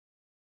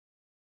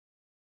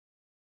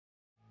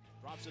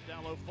Drops it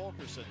down low,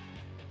 Fulkerson.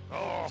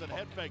 Fulkerson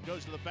head fake,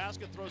 goes to the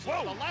basket, throws it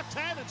on the left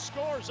hand and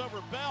scores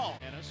over Bell.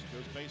 Ennis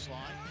goes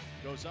baseline,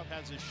 goes up,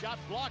 has his shot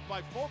blocked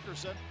by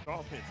Fulkerson.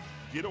 Offense.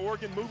 Get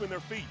Oregon moving their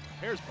feet.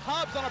 Here's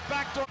Hobbs on a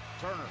backdoor.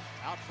 Turner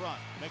out front,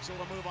 makes a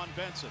little move on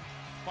Benson.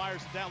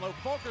 Fires it down low,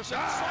 Fulkerson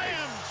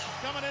slams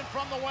coming in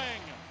from the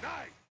wing.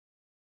 Nice.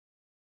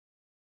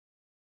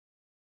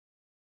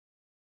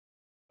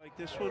 Like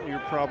this one, you're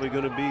probably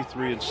going to be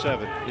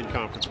 3-7 in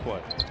conference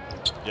play.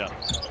 Yeah,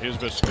 here's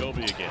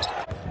Vescovi again.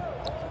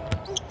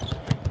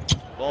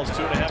 Ball's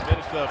 2.5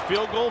 minutes for the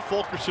field goal.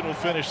 Fulkerson will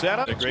finish that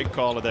up. A great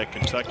call of that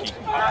Kentucky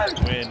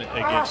win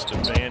against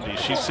Vandy.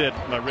 She said,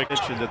 my Rick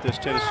mentioned that this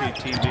Tennessee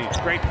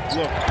TV. Great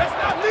look.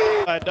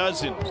 A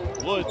dozen.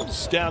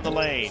 Woods down the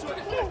lane.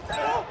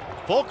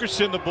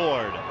 Fulkerson the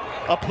board.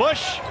 A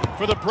push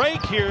for the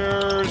break.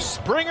 Here's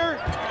Springer.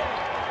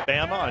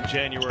 Bama on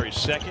January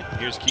 2nd.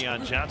 Here's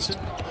Keon Johnson.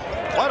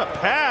 What a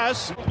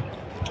pass.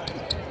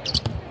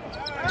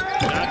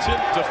 Johnson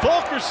to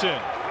Fulkerson.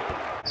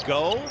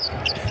 Go.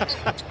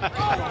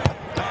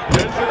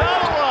 There's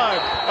another one.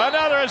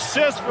 Another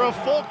assist for a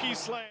Fulky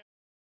slam.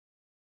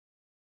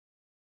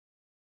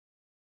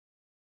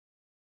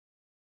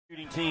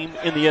 Shooting team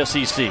in the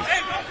SEC.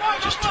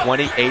 Just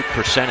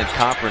 28% in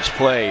conference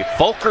play.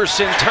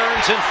 Fulkerson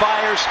turns and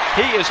fires.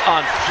 He is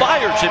on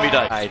fire, Jimmy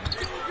Dye.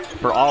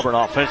 For Auburn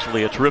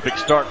offensively, a terrific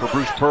start for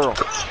Bruce Pearl.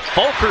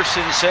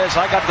 Fulkerson says,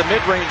 I got the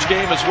mid-range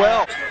game as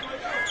well.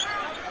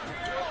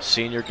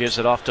 Senior gives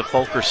it off to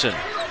Fulkerson.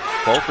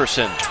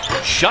 Fulkerson,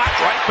 shot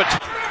right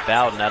between.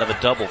 Bowden out of a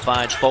double,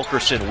 finds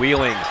Fulkerson,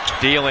 wheeling,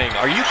 dealing.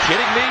 Are you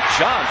kidding me?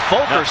 John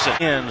Fulkerson.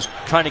 Ends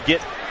trying to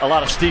get a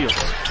lot of steals.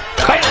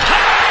 There's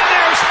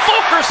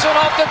Fulkerson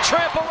off the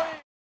trampoline.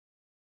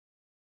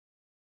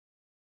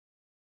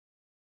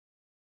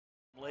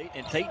 Late,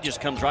 and Tate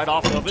just comes right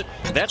off of it.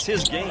 That's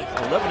his game.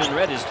 11 in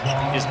red is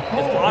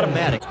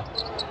automatic.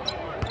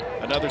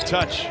 Another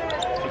touch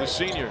for the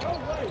senior.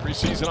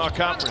 Preseason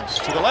all-conference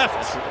to the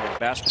left.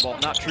 Basketball,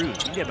 not true.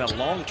 You get a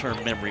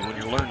long-term memory when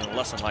you're learning a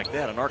lesson like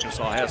that, and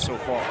Arkansas has so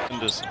far.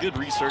 And this good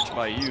research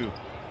by you.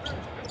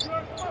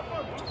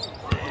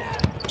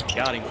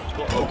 Got him.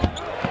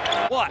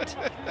 What?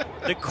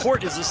 The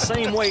court is the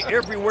same way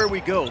everywhere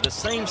we go, the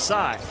same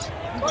size.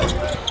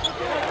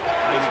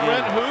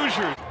 Brent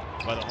Hoosier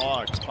by the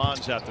Hogs.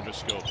 Pons out to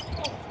Vescovi.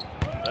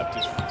 Left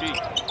his feet.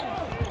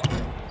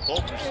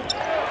 Fulkerson.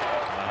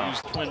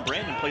 Twin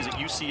Brandon plays at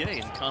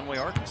UCA in Conway,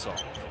 Arkansas.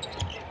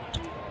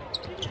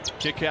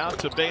 Kick out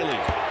to Bailey.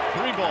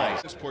 3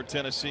 balls. This for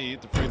Tennessee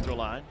at the free throw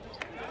line.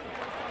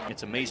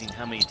 It's amazing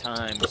how many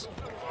times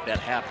that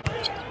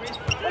happens.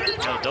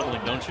 Got a double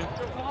him, don't you?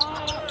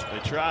 They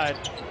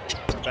tried.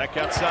 Back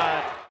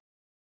outside.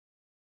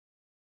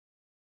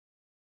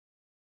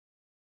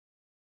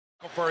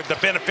 For the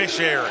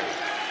beneficiary.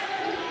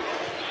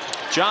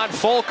 John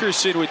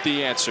Fulkerson with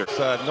the answer.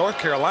 North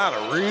Carolina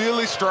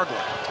really struggling.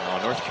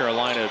 North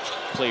Carolina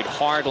played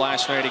hard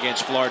last night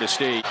against Florida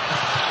State.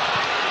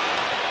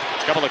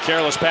 A couple of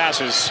careless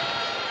passes.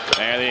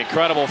 And the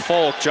incredible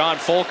John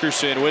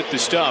Fulkerson with the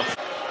stuff.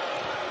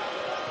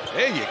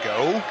 There you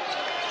go.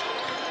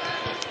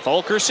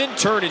 Fulkerson,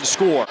 turn and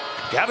score.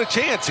 Got a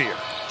chance here.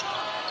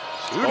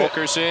 Shoot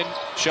Fulkerson,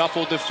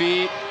 shuffled the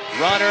feet.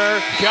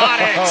 Runner, got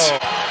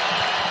it.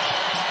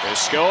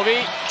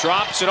 Vescovi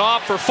drops it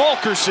off for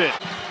Fulkerson.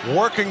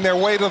 Working their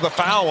way to the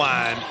foul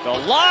line. The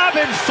lob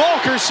and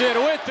Fulkerson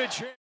with the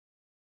chance.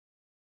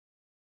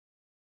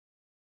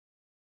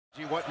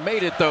 What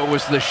made it, though,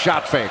 was the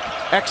shot fake.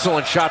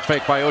 Excellent shot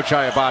fake by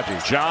Ochai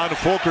Agbaji. John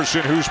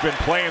Fulkerson, who's been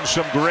playing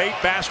some great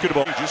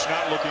basketball. Just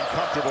not looking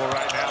comfortable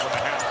right now in the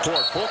half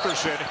court.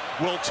 Fulkerson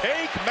will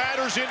take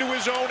matters into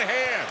his own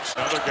hands.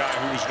 Another guy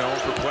who's known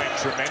for playing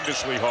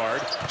tremendously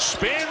hard.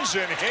 Spins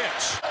and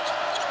hits.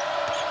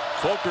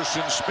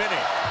 Fulkerson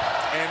spinning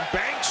and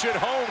banks it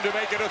home to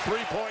make it a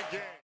 3-point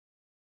game.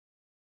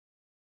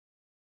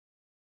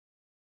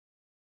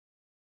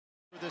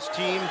 This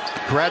team,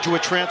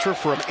 graduate transfer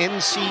from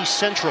NC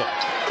Central.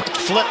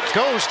 Flip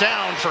goes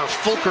down for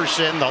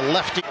Fulkerson, the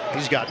lefty.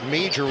 He's got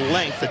major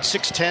length at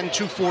 6'10",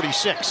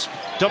 246.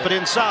 Dump it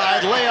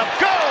inside, layup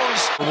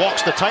goes!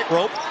 Walks the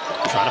tightrope,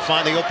 trying to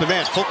find the open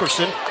man.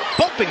 Fulkerson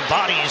bumping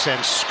bodies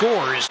and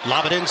scores.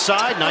 Lob it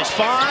inside, nice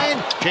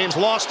find. James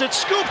lost it,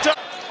 scooped up.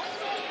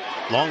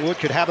 Longwood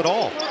could have it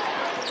all.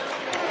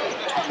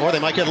 Or they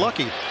might get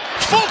lucky.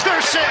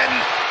 Fulkerson!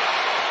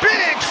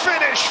 Big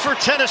finish for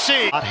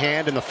Tennessee. Hot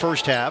hand in the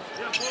first half.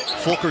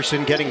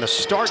 Fulkerson getting the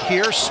start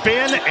here.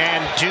 Spin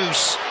and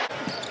deuce.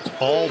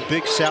 All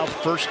Big South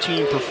first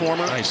team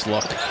performer. Nice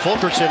look.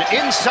 Fulkerson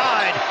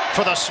inside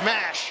for the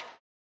smash.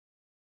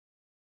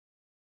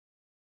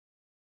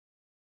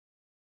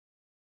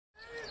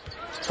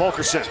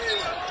 Fulkerson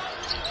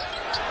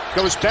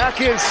goes back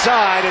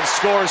inside and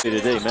scores.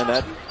 Today,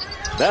 man,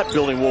 that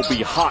building will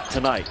be hot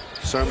tonight.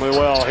 Certainly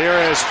will. Here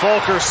is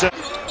Fulkerson.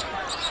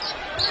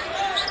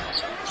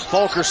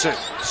 Fulkerson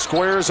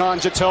squares on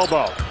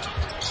Jatobo.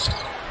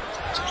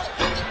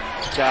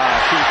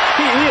 God,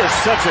 he is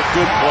such a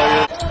good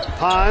player.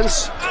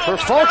 Hans for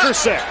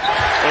Fulkerson.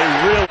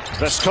 A real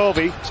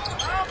Vescovi.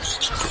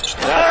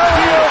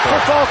 That's for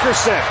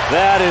Fulkerson.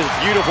 That is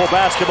beautiful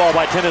basketball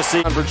by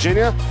Tennessee.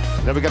 Virginia.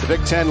 Then we got the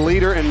Big Ten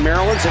leader in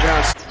Maryland taking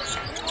on.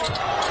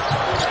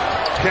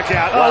 Kick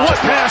out. Oh, what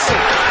passing!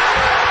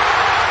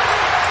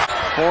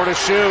 4 to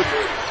shoot.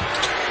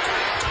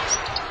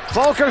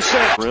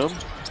 Fulkerson. Room.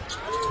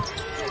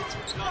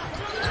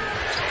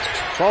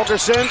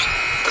 Fulkerson.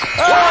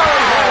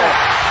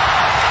 Oh!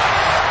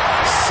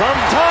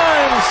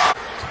 Sometimes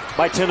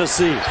by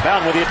Tennessee.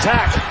 Bound with the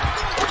attack.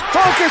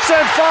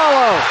 Fulkerson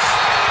follows.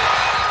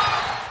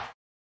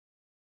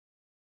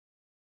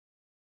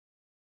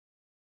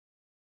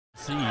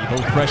 See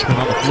both freshmen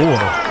on the floor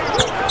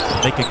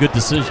make a good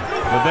decision.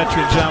 The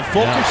veteran John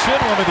Fulkerson,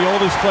 one of the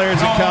oldest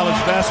players in college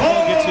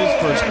basketball, gets his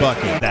first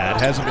bucket. That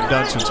hasn't been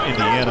done since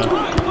Indiana.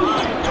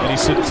 And he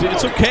said,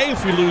 it's okay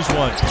if we lose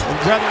one.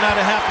 We'd rather not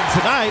have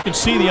happened tonight. You can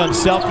see the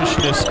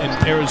unselfishness in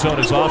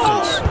Arizona's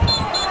offense.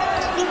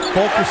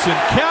 Fulkerson,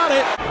 count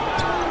it.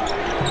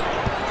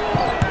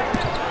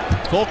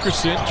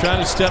 Fulkerson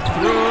trying to step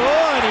through,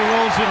 and he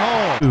rolls it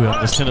home.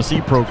 On this Tennessee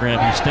program,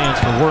 he stands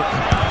for work.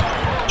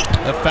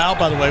 That foul,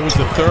 by the way, was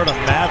the third on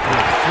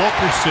Maverick.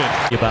 Fulkerson.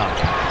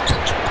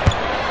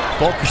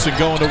 Fulkerson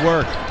going to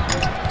work.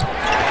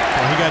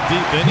 Well, he got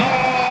deep, didn't he?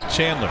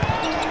 Chandler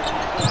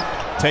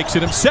takes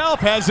it himself,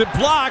 has it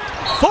blocked.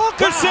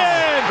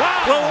 Fulkerson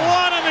with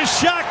one on the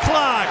shot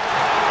clock.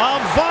 A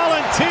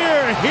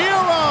volunteer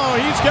hero.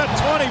 He's got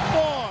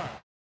 24.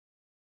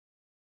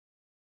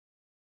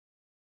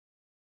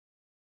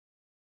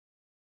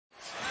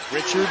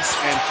 Richards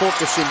and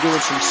Fulkerson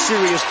doing some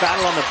serious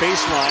battle on the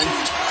baseline.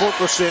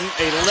 Fulkerson,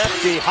 a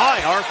lefty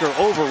high arcer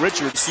over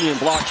Richards. Seeing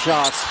block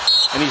shots,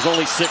 and he's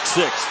only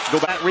 6'6". Go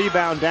back,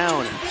 rebound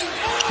down.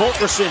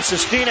 Fulkerson,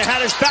 Sestina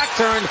had his back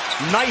turned.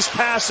 Nice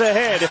pass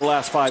ahead. The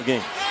last 5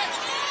 games.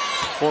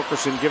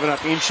 Fulkerson giving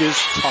up inches.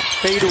 Tough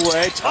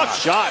fadeaway. Tough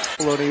shot.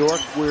 Below New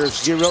York, we're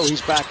 0.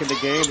 He's back in the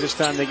game. This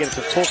time they get it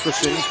to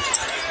Fulkerson.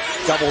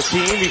 Double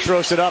team. He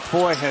throws it up.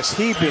 Boy, has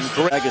he been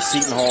great. Bag of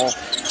Seton Hall.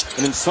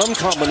 And in some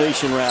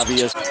combination,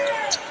 Ravi is.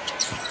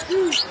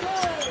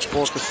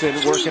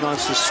 Fulkerson working on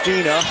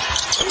Sestina.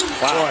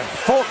 Wow. Boy,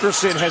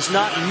 Fulkerson has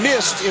not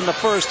missed in the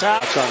first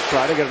half. It's on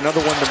Friday. Got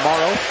another one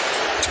tomorrow.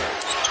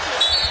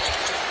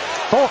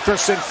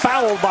 Fulkerson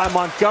fouled by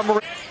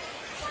Montgomery.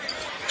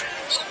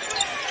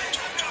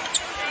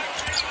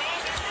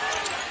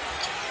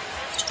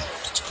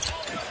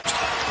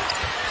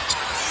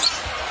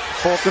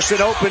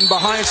 Fulkerson open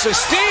behind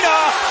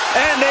Sestina,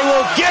 and they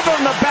will give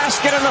him the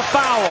basket and the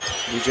foul.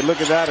 You can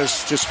look at that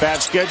as just bad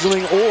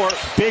scheduling or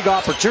big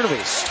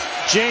opportunities.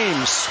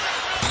 James,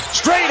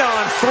 straight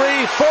on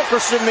 3.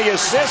 Fulkerson the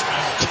assist.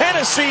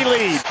 Tennessee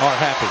lead. Are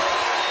happy.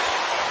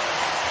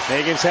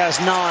 Higgins has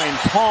 9.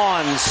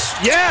 Pawns.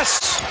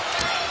 Yes!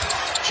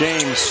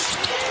 James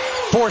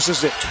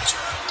forces it.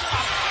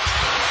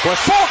 But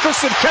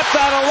Fulkerson kept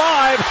that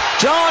alive.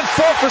 John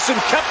Fulkerson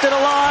kept it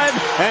alive,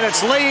 and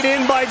it's laid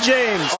in by James.